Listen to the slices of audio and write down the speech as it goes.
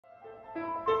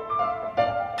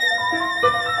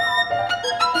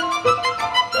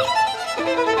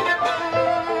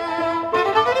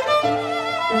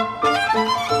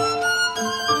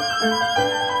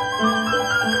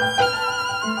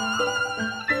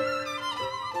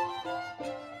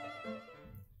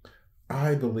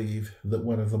I believe that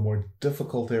one of the more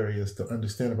difficult areas to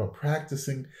understand about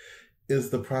practicing is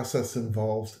the process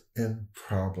involved in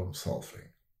problem solving.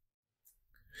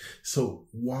 So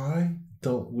why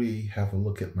don't we have a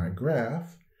look at my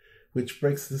graph, which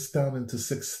breaks this down into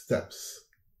 6 steps.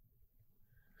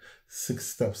 6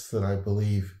 steps that I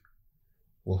believe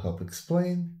will help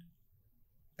explain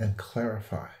and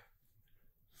clarify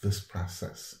this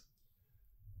process.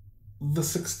 The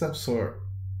 6 steps are: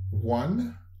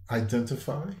 1,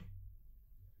 identify;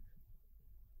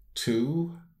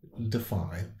 2,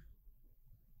 define;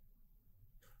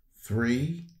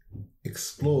 3,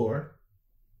 explore;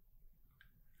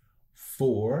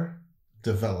 4,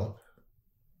 develop;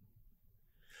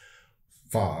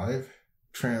 5,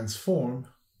 transform;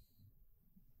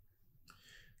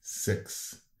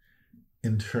 6,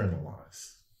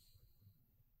 internalize.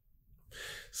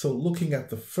 So looking at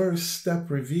the first step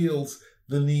reveals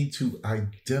the need to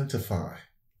identify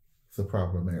the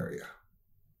problem area.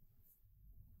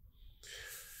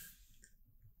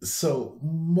 So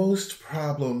most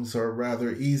problems are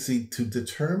rather easy to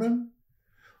determine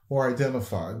or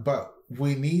identify, but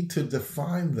we need to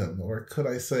define them, or could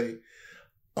I say,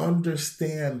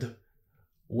 understand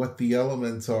what the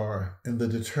elements are in the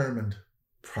determined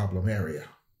problem area.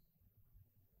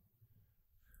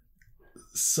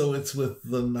 So it's with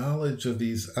the knowledge of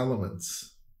these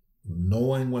elements,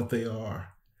 knowing what they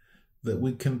are, that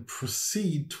we can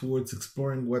proceed towards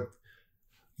exploring what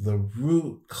the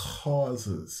root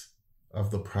causes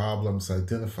of the problems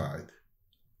identified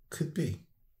could be.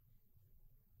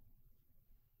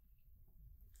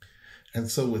 And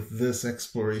so with this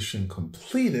exploration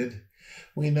completed,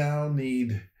 we now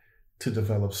need to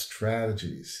develop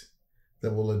strategies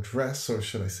that will address, or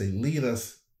should I say, lead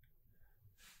us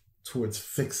towards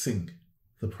fixing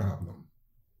the problem.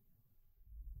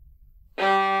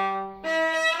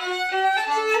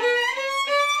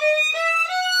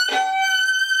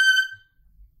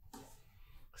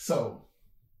 So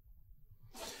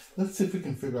let's see if we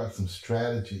can figure out some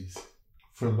strategies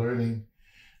for learning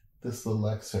this little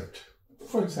excerpt.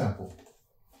 For example,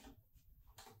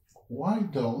 why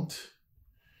don't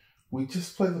we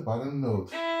just play the bottom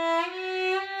note?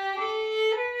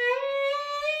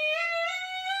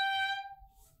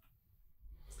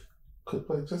 Could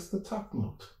play just the top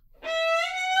note.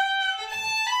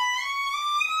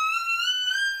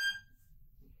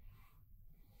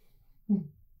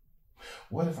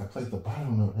 What if I played the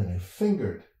bottom note and I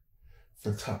fingered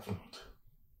the top note?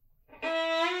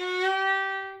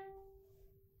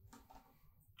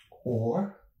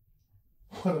 Or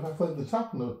what if I played the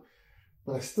top note,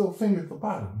 but I still fingered the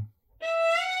bottom?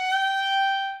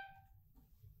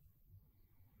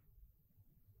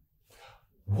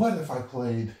 What if I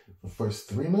played the first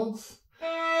 3 notes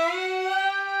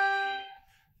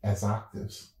as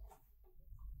octaves,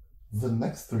 the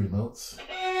next 3 notes,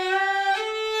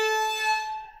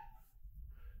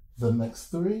 the next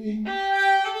 3?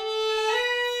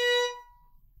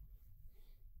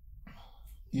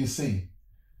 You see,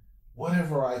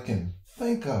 whatever I can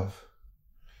think of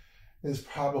is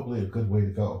probably a good way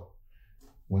to go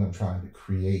when I'm trying to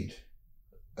create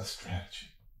a strategy.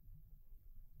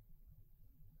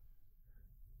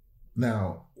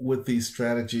 Now, with these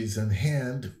strategies in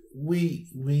hand, we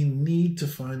need to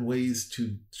find ways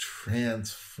to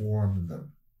transform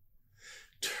them,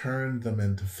 turn them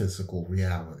into physical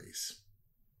realities.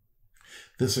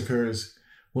 This occurs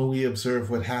when we observe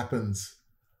what happens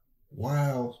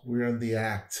while we're in the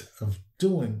act of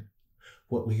doing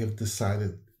what we have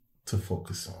decided to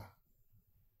focus on.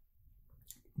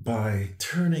 By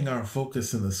turning our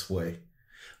focus in this way,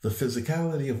 the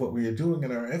physicality of what we are doing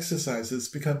in our exercises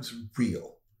becomes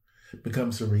real,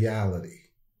 becomes a reality,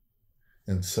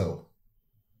 and so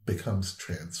becomes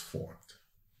transformed.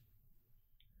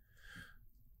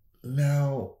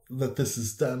 Now that this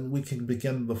is done, we can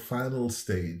begin the final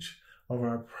stage of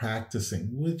our practicing,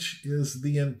 which is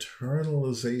the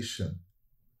internalization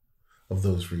of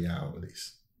those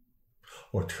realities,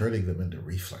 or turning them into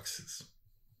reflexes.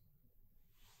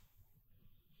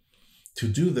 To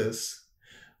do this,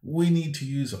 we need to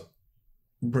use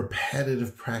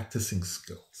repetitive practicing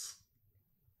skills.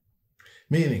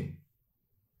 Meaning,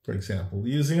 for example,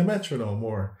 using a metronome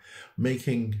or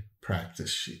making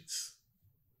practice sheets.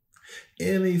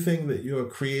 Anything that your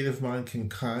creative mind can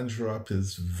conjure up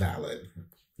is valid.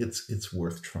 It's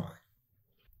worth trying.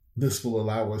 This will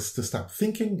allow us to stop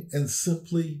thinking and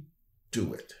simply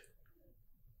do it.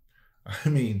 I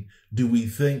mean, do we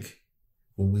think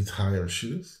when we tie our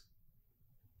shoes?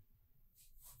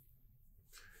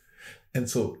 And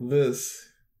so this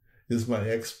is my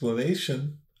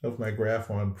explanation of my graph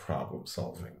on problem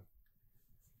solving.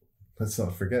 let's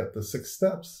not forget the 6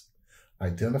 steps: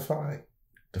 identify,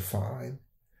 define,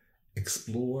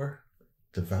 explore,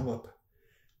 develop,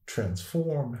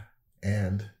 transform,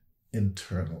 and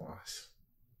internalize.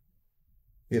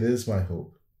 It is my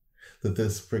hope that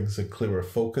this brings a clearer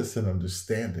focus and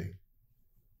understanding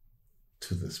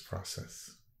to this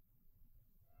process.